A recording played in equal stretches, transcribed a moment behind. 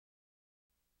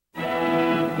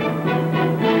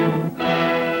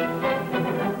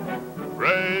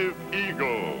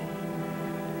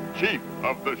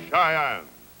of the Cheyenne.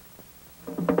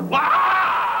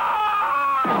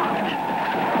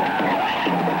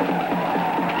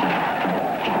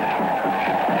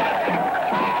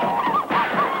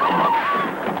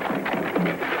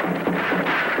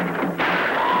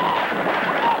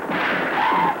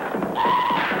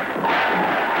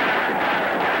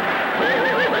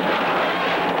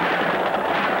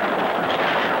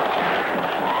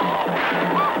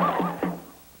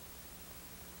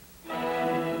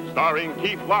 Starring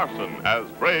Keith Larsen as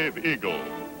Brave Eagle.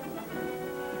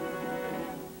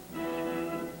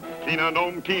 Keena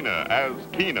Nome Keena as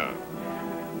Keena.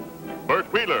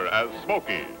 Bert Wheeler as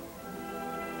Smokey.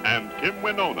 And Kim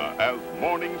Winona as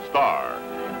Morning Star.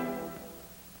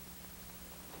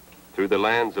 Through the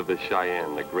lands of the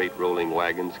Cheyenne, the great rolling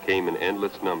wagons came in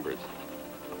endless numbers.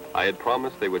 I had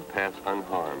promised they would pass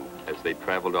unharmed as they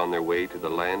traveled on their way to the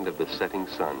land of the setting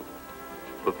sun,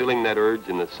 fulfilling that urge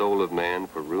in the soul of man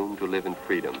for room to live in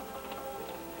freedom.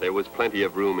 There was plenty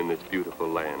of room in this beautiful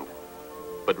land,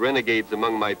 but renegades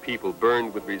among my people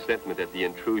burned with resentment at the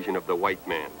intrusion of the white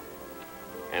man,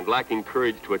 and lacking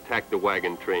courage to attack the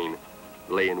wagon train,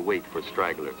 lay in wait for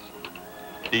stragglers.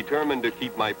 Determined to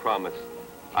keep my promise,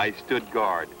 I stood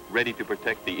guard, ready to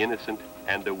protect the innocent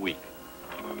and the weak.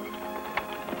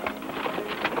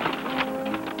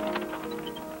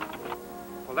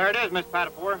 Well, there it is, Miss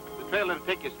Patapore. The trail that'll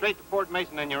take you straight to Fort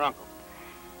Mason and your uncle.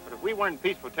 But if we weren't in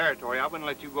peaceful territory, I wouldn't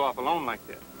let you go off alone like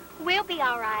this. We'll be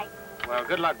all right. Well,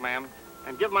 good luck, ma'am.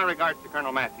 And give my regards to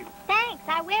Colonel Matthews. Thanks,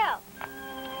 I will.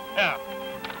 Yeah.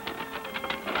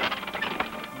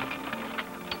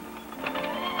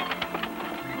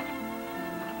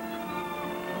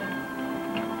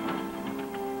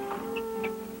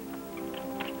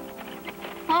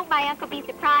 Won't my uncle be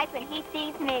surprised when he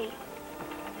sees me?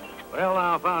 Well,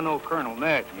 now, if I know Colonel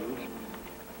Matthews,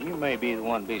 you may be the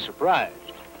one to be surprised.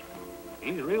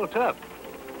 He's real tough.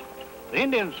 The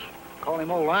Indians call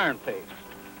him Old Iron Face.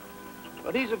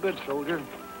 But he's a good soldier,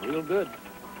 real good.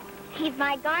 He's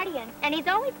my guardian, and he's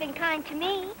always been kind to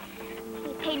me.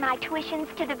 He paid my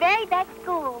tuitions to the very best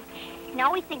schools, and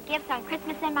always sent gifts on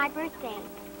Christmas and my birthday.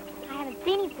 I haven't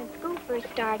seen him since school first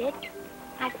started.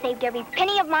 I've saved every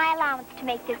penny of my allowance to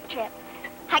make this trip.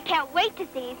 I can't wait to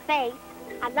see his face.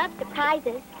 I love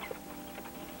surprises.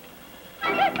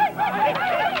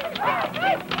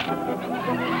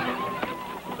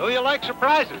 So you like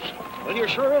surprises? Well, you're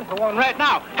sure in for one right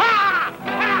now. Ha!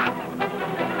 Ha!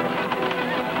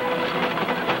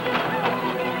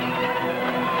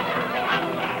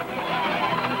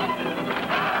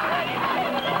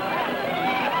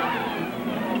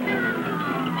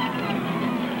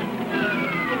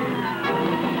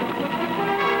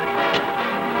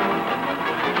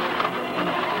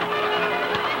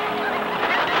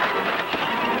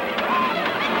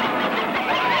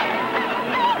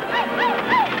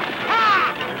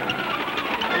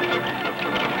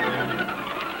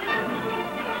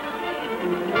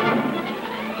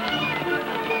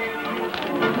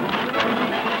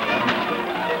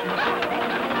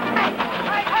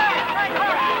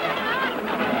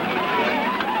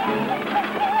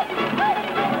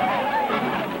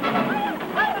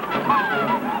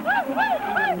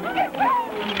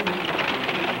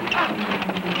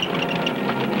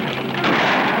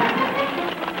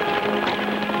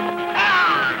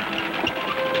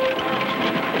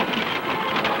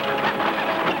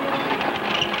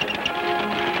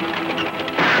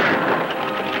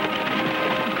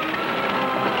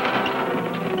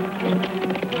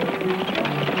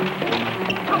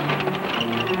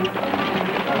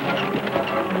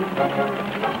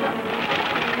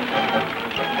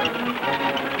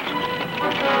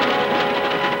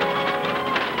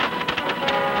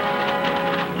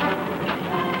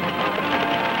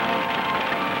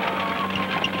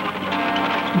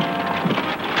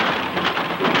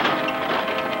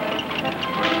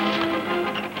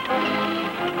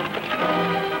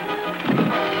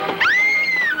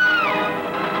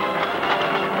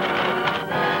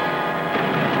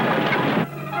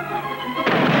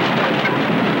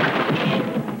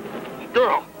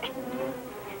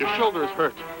 shoulder is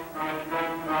hurt.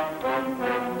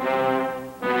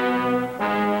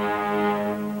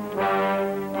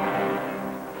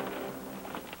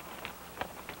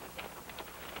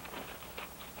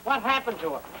 What happened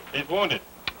to her? He's wounded.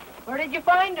 Where did you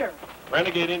find her?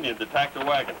 Renegade Indians attacked the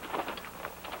wagon.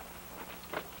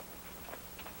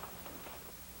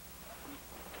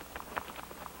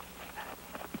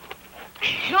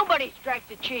 Nobody strikes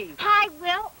the chief. I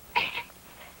will.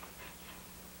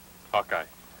 Hawkeye,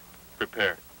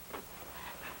 prepare.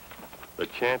 The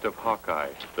chant of Hawkeye,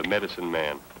 the medicine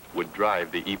man, would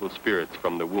drive the evil spirits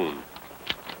from the wound.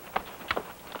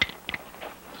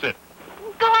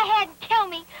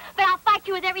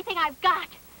 you with everything I've got.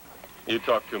 You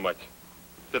talk too much.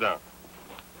 Sit down.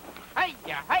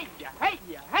 Hey-ya, hey-ya,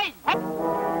 hey-ya, hey.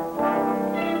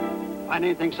 Find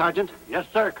anything, Sergeant? Yes,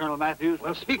 sir, Colonel Matthews.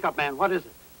 Well, speak up, man. What is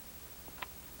it?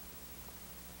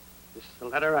 This is the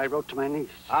letter I wrote to my niece.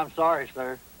 I'm sorry,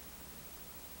 sir.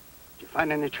 Did you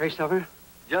find any trace of her?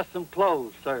 Just some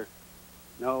clothes, sir.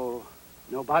 No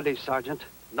bodies, Sergeant.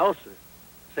 No, sir.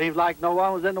 Seems like no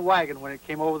one was in the wagon when it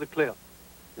came over the cliff.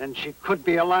 Then she could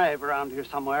be alive around here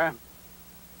somewhere.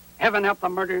 Heaven help the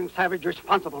murdering savage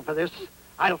responsible for this.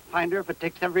 I'll find her if it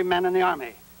takes every man in the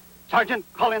army. Sergeant,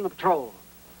 call in the patrol.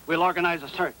 We'll organize a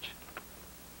search.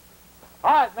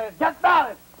 All right, man, get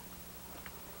about it.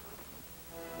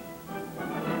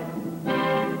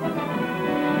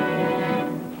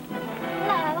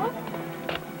 Hello.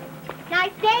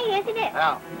 Nice day, isn't it?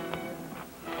 Yeah.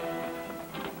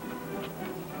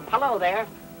 Hello there.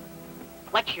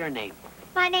 What's your name?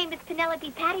 My name is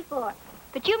Penelope Pattyford,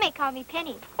 but you may call me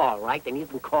Penny. All right, then you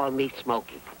can call me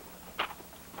Smokey.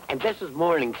 And this is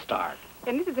Morning Star.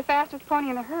 And this is the fastest pony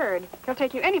in the herd. He'll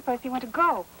take you any place you want to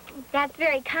go. That's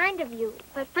very kind of you,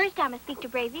 but first I must speak to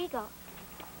Brave Eagle.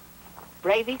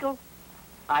 Brave Eagle,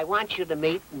 I want you to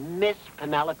meet Miss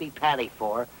Penelope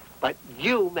Pattyford, but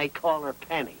you may call her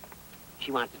Penny.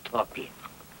 She wants to talk to you.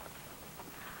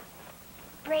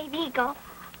 Brave Eagle,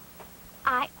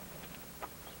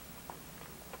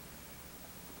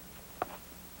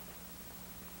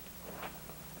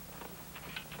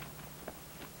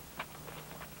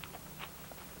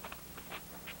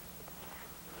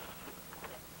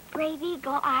 Brave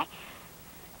Eagle, I've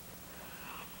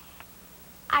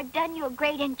done you a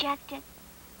great injustice.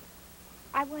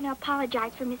 I want to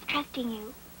apologize for mistrusting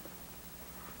you.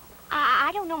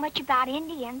 I don't know much about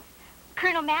Indians.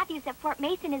 Colonel Matthews at Fort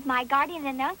Mason is my guardian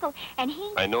and uncle, and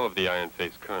he... I know of the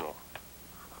iron-faced colonel.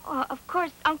 Of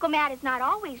course, Uncle Matt is not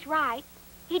always right.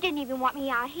 He didn't even want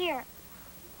me out here.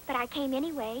 But I came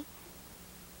anyway.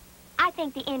 I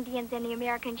think the Indians and the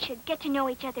Americans should get to know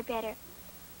each other better.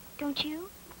 Don't you?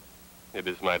 It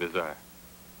is my desire.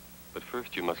 But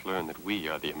first you must learn that we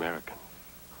are the Americans.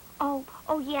 Oh,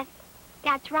 yes,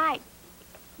 that's right.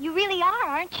 You really are,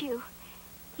 aren't you?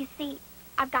 You see,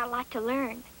 I've got a lot to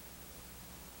learn.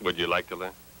 Would you like to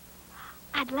learn?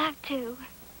 I'd love to.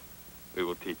 We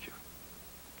will teach you.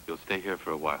 You'll stay here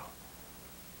for a while.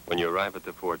 When you arrive at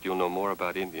the fort, you'll know more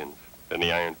about Indians than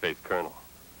the iron-faced colonel.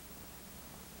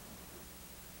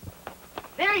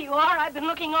 There you are. I've been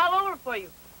looking all over for you.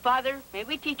 Father, may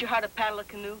we teach you how to paddle a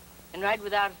canoe and ride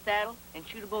without a saddle and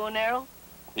shoot a bow and arrow?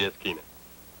 Yes, Keena.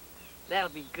 That'll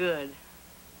be good.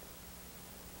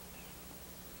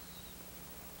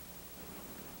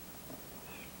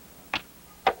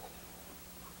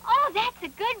 Oh, that's a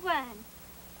good one.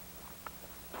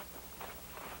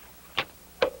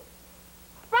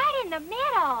 Right in the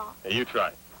middle. Hey, you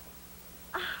try.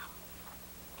 Oh.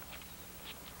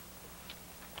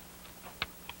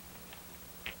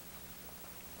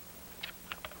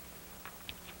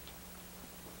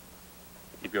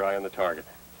 Keep your eye on the target.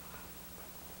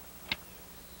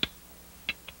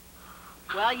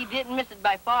 Well, you didn't miss it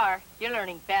by far. You're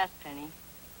learning fast, Penny.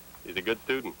 She's a good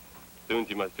student. Soon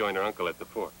she must join her uncle at the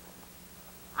fort.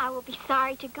 I will be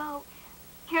sorry to go.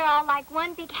 You're all like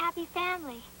one big happy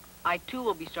family. I, too,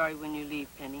 will be sorry when you leave,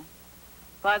 Penny.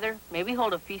 Father, may we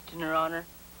hold a feast in her honor?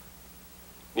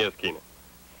 Yes, Keena.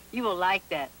 You will like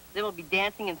that. There will be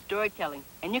dancing and storytelling,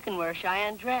 and you can wear a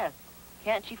Cheyenne dress.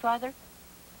 Can't she, Father?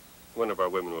 One of our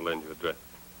women will lend you a dress.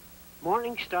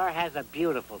 Morning Star has a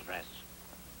beautiful dress.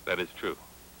 That is true.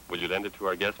 Would you lend it to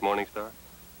our guest, Morning Star?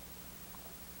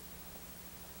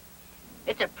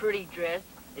 It's a pretty dress.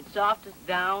 It's soft as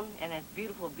down and has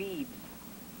beautiful beads.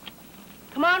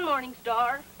 Come on, Morning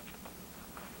Star.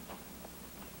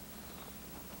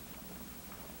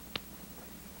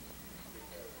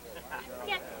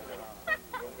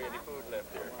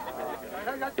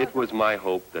 It was my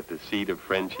hope that the seed of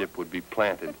friendship would be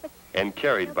planted and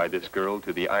carried by this girl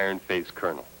to the iron-faced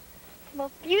colonel. It's the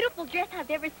most beautiful dress I've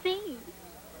ever seen.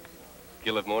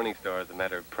 Skill of Morning Star is a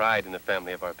matter of pride in the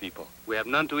family of our people. We have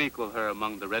none to equal her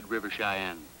among the Red River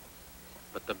Cheyenne.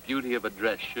 But the beauty of a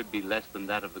dress should be less than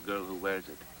that of the girl who wears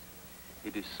it.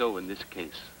 It is so in this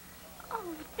case.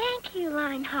 Oh, thank you,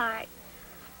 Lionheart.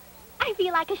 I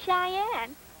feel like a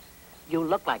Cheyenne. You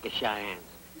look like a Cheyenne.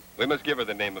 We must give her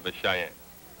the name of a Cheyenne.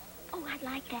 Oh, I'd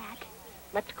like that.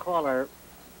 Let's call her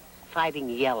Fighting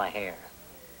Yellow Hair.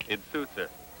 It suits her,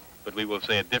 but we will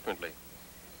say it differently.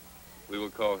 We will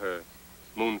call her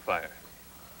Moonfire.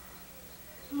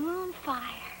 Moonfire.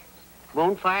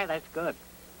 Moonfire, that's good.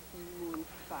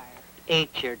 Moonfire.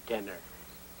 Eat your dinner.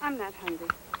 I'm not hungry.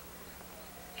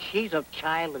 She's a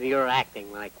child and you're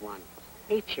acting like one.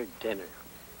 Eat your dinner.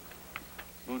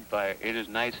 Moonfire, it is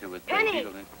nicer with Penny! Brave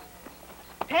Eagle in.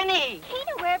 Penny!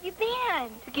 Tina, where have you been?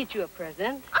 To get you a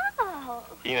present. Oh,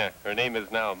 Tina, her name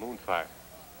is now Moonfire.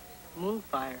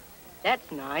 Moonfire.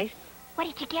 That's nice. what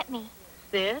did you get me?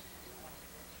 This?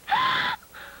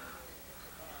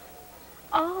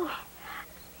 Oh,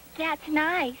 that's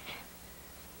nice.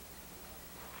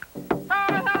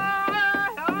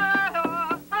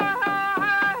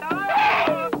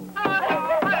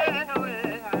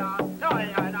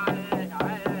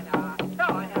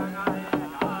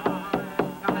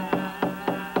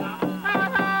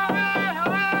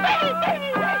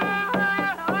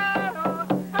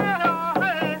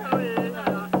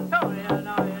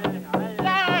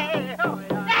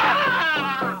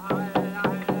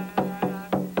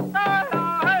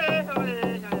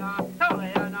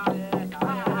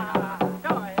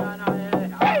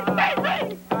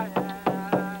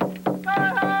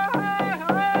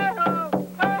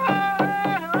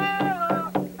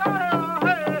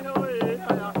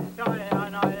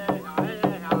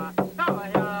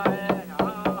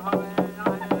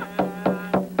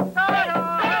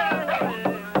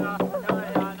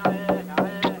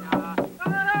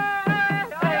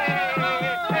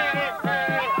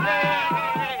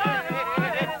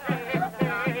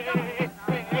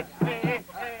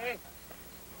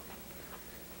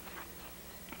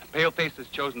 Paleface has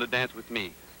chosen to dance with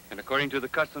me, and according to the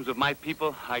customs of my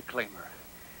people, I claim her.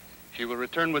 She will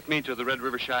return with me to the Red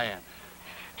River Cheyenne.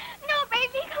 No,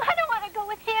 baby, I don't want to go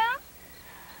with him.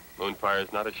 Moonfire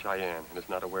is not a Cheyenne and is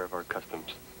not aware of our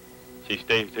customs. She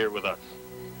stays here with us.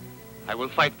 I will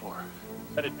fight for her.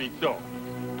 Let it be so.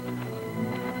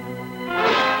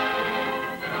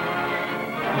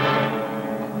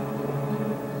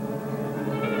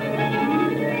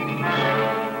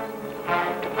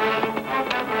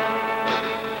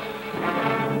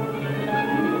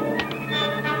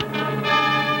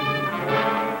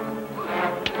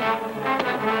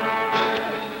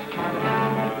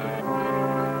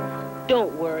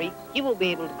 Don't worry. You will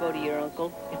be able to go to your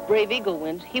uncle. If Brave Eagle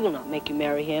wins, he will not make you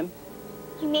marry him.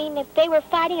 You mean if they were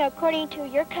fighting according to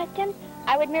your customs,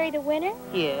 I would marry the winner?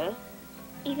 Yes.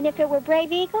 Even if it were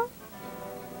Brave Eagle?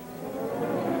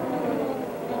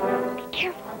 Be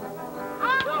careful.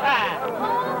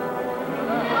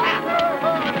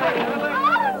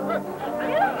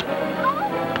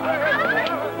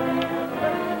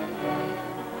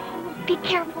 Be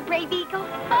careful, Brave Eagle.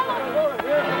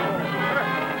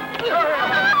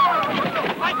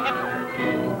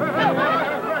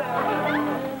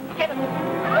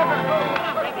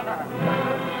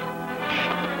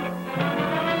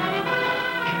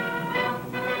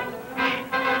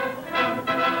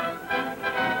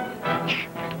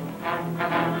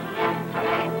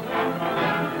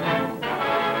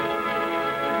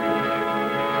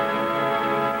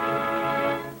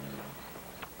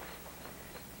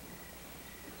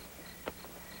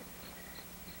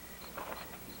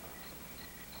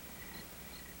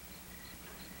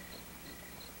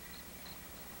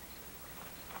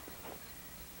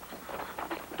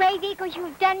 Brave Eagle, you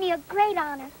have done me a great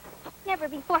honor. Never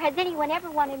before has anyone ever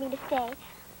wanted me to stay.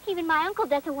 Even my uncle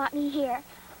doesn't want me here.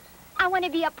 I want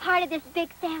to be a part of this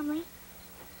big family.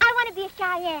 I want to be a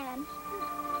Cheyenne.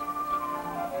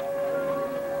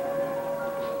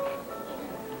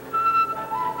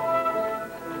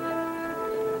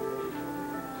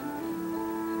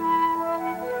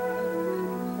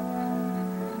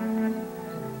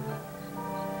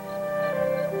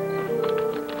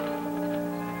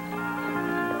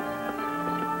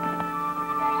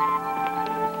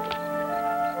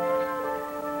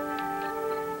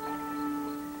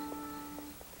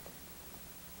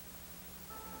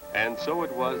 And so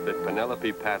it was that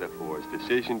Penelope Patafour's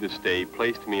decision to stay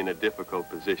placed me in a difficult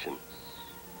position.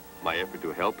 My effort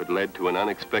to help had led to an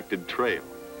unexpected trail.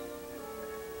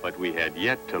 But we had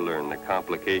yet to learn the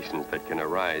complications that can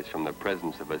arise from the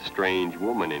presence of a strange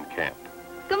woman in camp.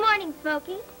 Good morning,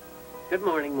 Smokey. Good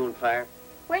morning, Moonfire.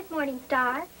 Where's Morning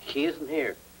Star? She isn't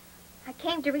here. I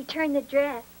came to return the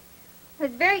dress. It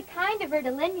was very kind of her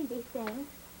to lend me these things.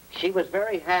 She was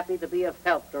very happy to be of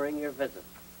help during your visit.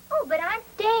 Oh, but I'm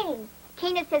staying.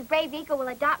 Keena says Brave Eagle will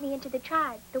adopt me into the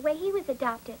tribe, the way he was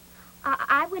adopted.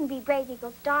 I wouldn't be Brave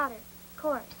Eagle's daughter, of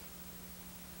course.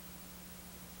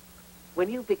 When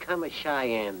you become a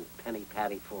Cheyenne, Penny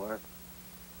Patafour,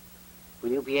 will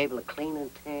you be able to clean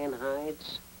and tan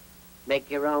hides,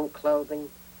 make your own clothing,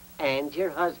 and your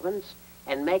husband's,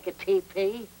 and make a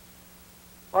teepee?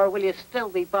 Or will you still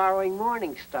be borrowing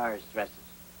Morning Star's dresses?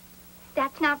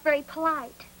 That's not very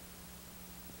polite.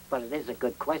 But it is a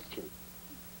good question.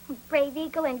 Brave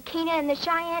Eagle and Keena and the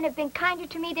Cheyenne have been kinder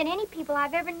to me than any people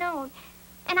I've ever known.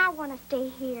 And I want to stay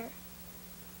here.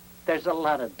 There's a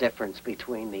lot of difference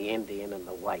between the Indian and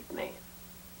the white man.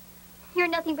 You're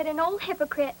nothing but an old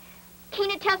hypocrite.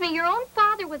 Keena tells me your own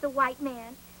father was a white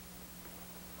man.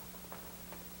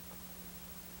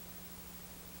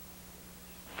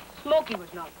 Smokey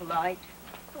was not polite.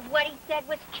 But what he said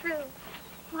was true.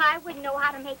 Well, I wouldn't know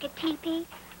how to make a teepee.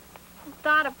 The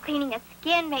thought of cleaning a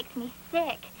skin makes me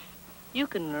sick. You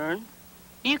can learn.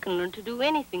 You can learn to do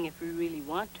anything if you really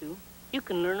want to. You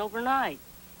can learn overnight.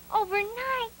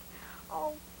 Overnight?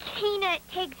 Oh, Keena, it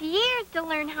takes years to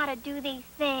learn how to do these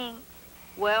things.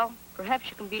 Well, perhaps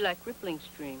you can be like Rippling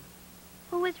Stream.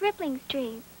 Who is Rippling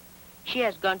Stream? She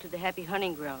has gone to the happy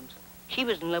hunting grounds. She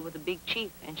was in love with a big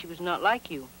chief, and she was not like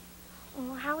you.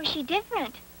 Well, how is she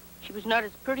different? She was not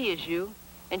as pretty as you,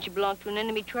 and she belonged to an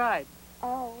enemy tribe.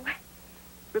 Oh.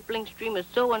 Rippling Stream was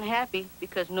so unhappy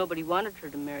because nobody wanted her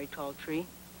to marry Tall Tree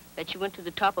that she went to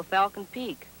the top of Falcon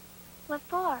Peak. What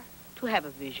for? To have a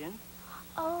vision.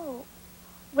 Oh.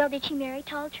 Well, did she marry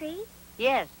Tall Tree?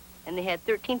 Yes, and they had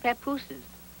 13 papooses.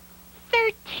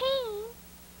 13?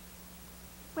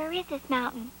 Where is this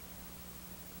mountain?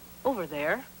 Over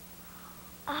there.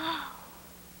 Oh.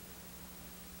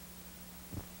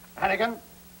 Hannigan,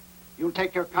 you'll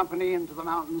take your company into the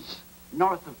mountains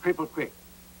north of Cripple Creek.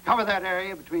 Cover that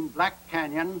area between Black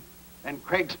Canyon and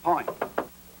Craig's Point.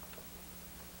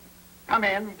 Come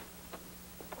in.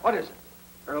 What is it?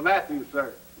 Colonel Matthews,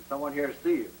 sir. There's someone here to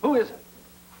see you. Who is it?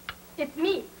 It's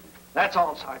me. That's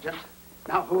all, Sergeant.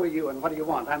 Now, who are you and what do you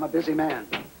want? I'm a busy man.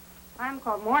 I'm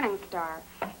called Morning Star,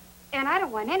 and I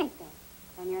don't want anything.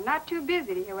 And you're not too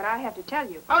busy to hear what I have to tell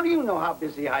you. How do you know how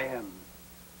busy I am?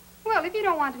 Well, if you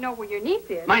don't want to know where your niece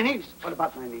is... My niece? What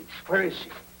about my niece? Where is she?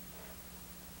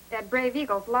 At Brave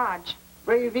Eagle's lodge.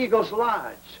 Brave Eagle's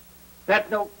Lodge. That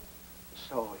no...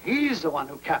 So he's the one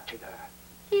who captured her.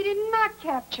 He did not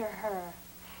capture her.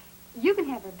 You can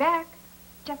have her back.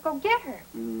 Just go get her.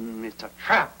 It's a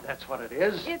trap, that's what it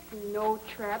is. It's no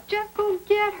trap. Just go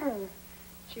get her.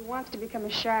 She wants to become a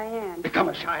Cheyenne. Become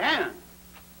a Cheyenne?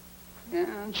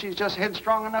 Yeah, and she's just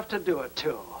headstrong enough to do it,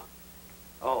 too.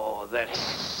 Oh, that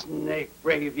snake,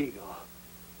 Brave Eagle.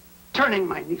 Turning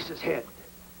my niece's head.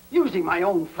 Using my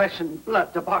own flesh and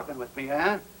blood to bargain with me,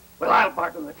 eh? Well, I'll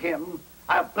bargain with him.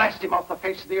 I'll blast him off the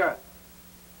face of the earth.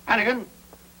 Hannigan,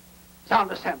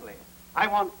 sound assembly. I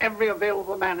want every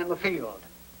available man in the field.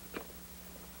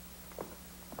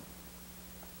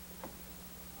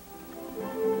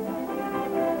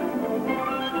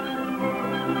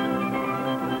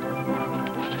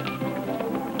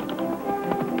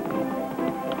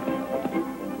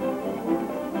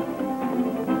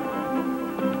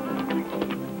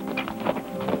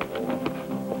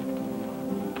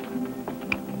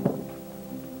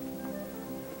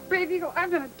 Brave Eagle,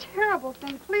 I've done a terrible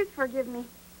thing. Please forgive me.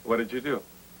 What did you do?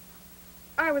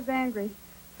 I was angry.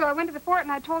 So I went to the fort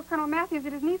and I told Colonel Matthews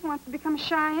that his niece wants to become a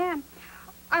Cheyenne.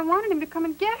 I wanted him to come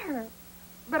and get her,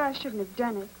 but I shouldn't have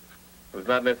done it. It was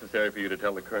not necessary for you to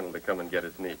tell the colonel to come and get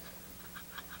his niece.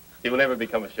 He will never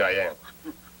become a Cheyenne.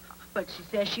 But she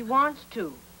says she wants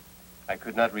to. I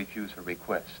could not refuse her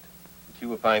request. But she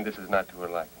will find this is not to her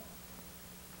liking.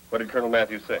 What did Colonel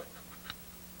Matthews say?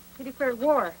 He declared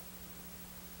war.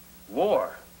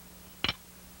 War?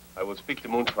 I will speak to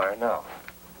Moonfire now.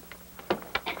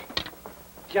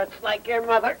 Just like your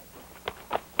mother.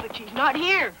 But she's not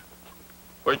here.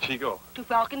 Where'd she go? To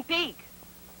Falcon Peak.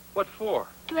 What for?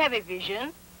 To have a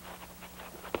vision.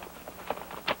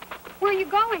 Where are you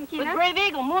going, With Keena? Brave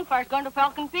Eagle, Moonfire's gone to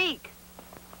Falcon Peak.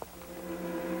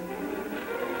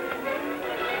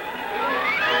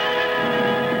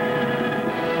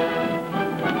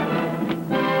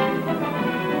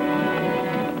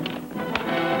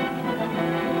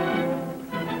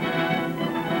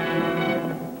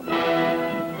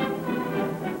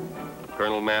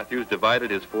 Colonel Matthews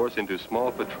divided his force into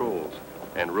small patrols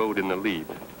and rode in the lead.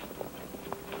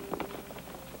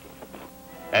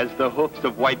 As the hoofs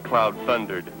of White Cloud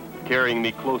thundered, carrying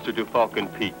me closer to Falcon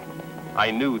Peak, I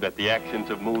knew that the actions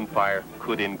of Moonfire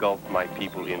could engulf my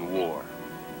people in war.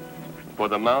 For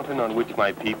the mountain on which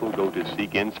my people go to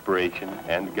seek inspiration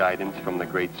and guidance from the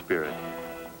Great Spirit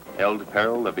held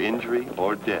peril of injury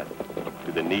or death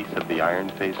to the niece of the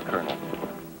iron-faced colonel.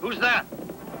 Who's that?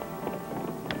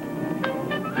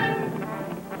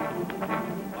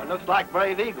 Well, looks like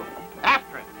Brave Eagle.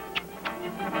 After him.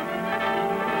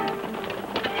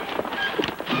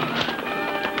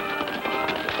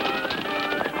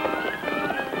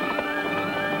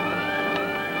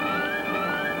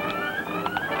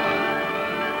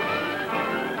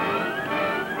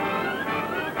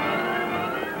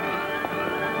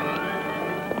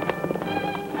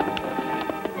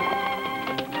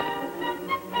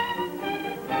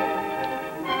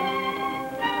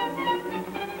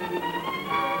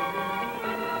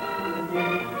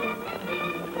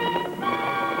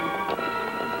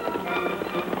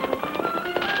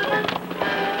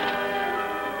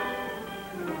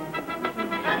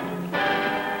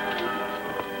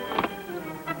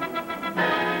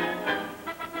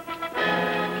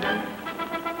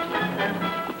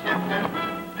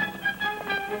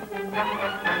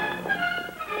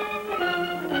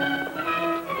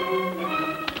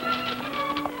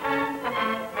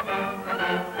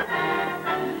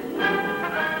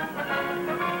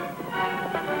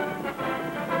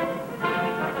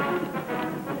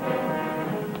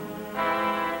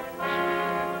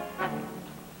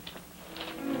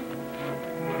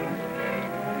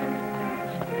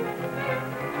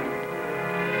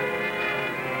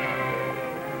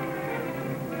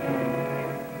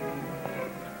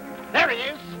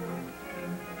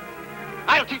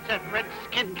 Catch that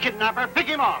red-skinned kidnapper. Pick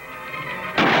him off.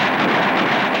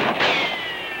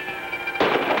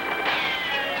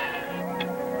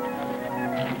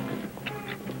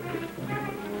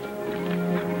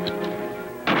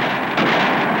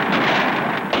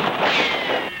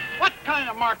 What kind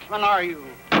of marksman are you?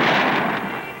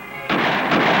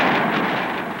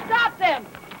 Stop them!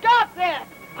 Stop them!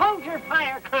 Hold your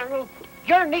fire, Colonel.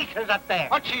 Your niece is up there.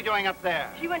 What's she doing up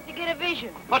there? She went to get a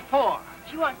vision. What for?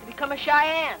 She wants to become a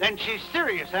Cheyenne. Then she's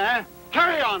serious, huh?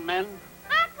 Carry on, men.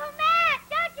 Uncle Matt,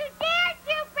 don't you dare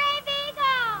shoot Brave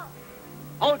Eagle!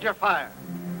 Hold your fire.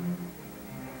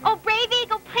 Oh, Brave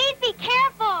Eagle, please be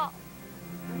careful.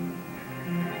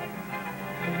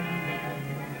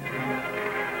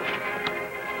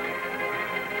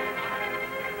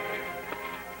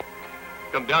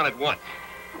 Come down at once.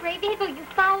 Brave Eagle, you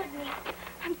followed me.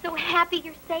 I'm so happy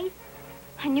you're safe.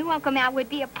 I knew Uncle Matt would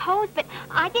be opposed, but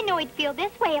I didn't know he'd feel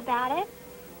this way about it.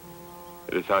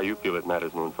 It is how you feel that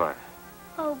matters, Moonfire.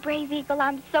 Oh, Brave Eagle,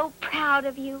 I'm so proud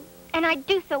of you. And I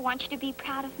do so want you to be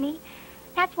proud of me.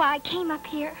 That's why I came up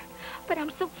here. But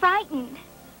I'm so frightened.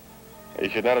 You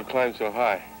should not have climbed so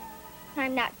high.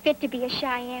 I'm not fit to be a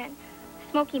Cheyenne.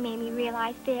 Smokey made me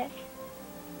realize this.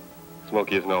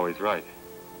 Smokey isn't always right.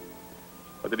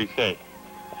 What did he say?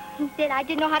 He said I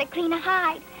didn't know how to clean a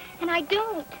hide, and I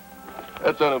don't.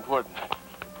 That's unimportant.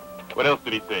 What else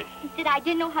did he say? He said I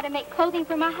didn't know how to make clothing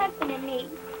for my husband and me.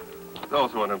 It's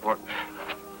also unimportant.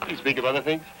 Did he speak of other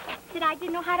things? He said I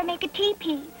didn't know how to make a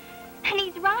teepee. And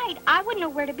he's right. I wouldn't know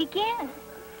where to begin.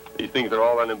 These things are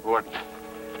all unimportant.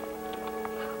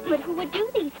 But who would do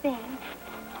these things?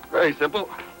 Very simple.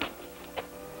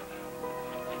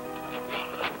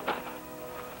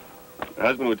 Her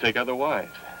husband would take other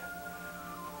wives.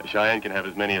 A Cheyenne can have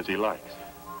as many as he likes.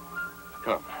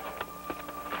 Come.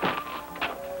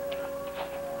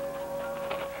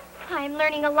 I'm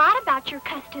learning a lot about your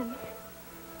customs.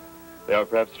 They are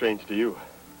perhaps strange to you,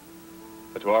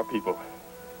 but to our people,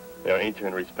 they are ancient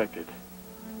and respected.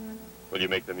 Will you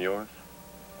make them yours?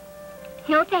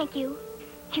 No, thank you.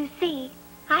 You see,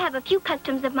 I have a few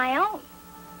customs of my own.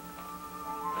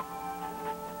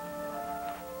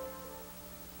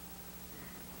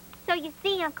 So you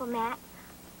see, Uncle Matt,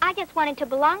 I just wanted to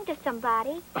belong to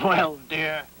somebody. Well,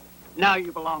 dear, now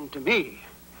you belong to me.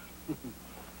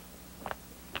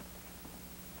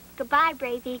 Goodbye,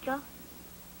 Brave Eagle.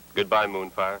 Goodbye,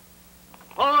 Moonfire.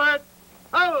 Forward!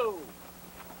 Ho!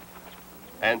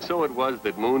 And so it was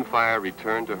that Moonfire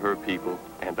returned to her people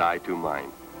and I to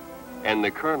mine. And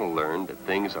the Colonel learned that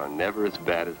things are never as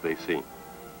bad as they seem.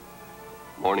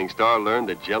 Morning Star learned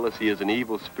that jealousy is an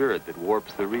evil spirit that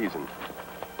warps the reason.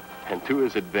 And to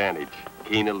his advantage,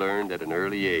 Keena learned at an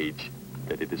early age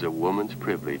that it is a woman's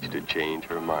privilege to change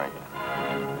her mind.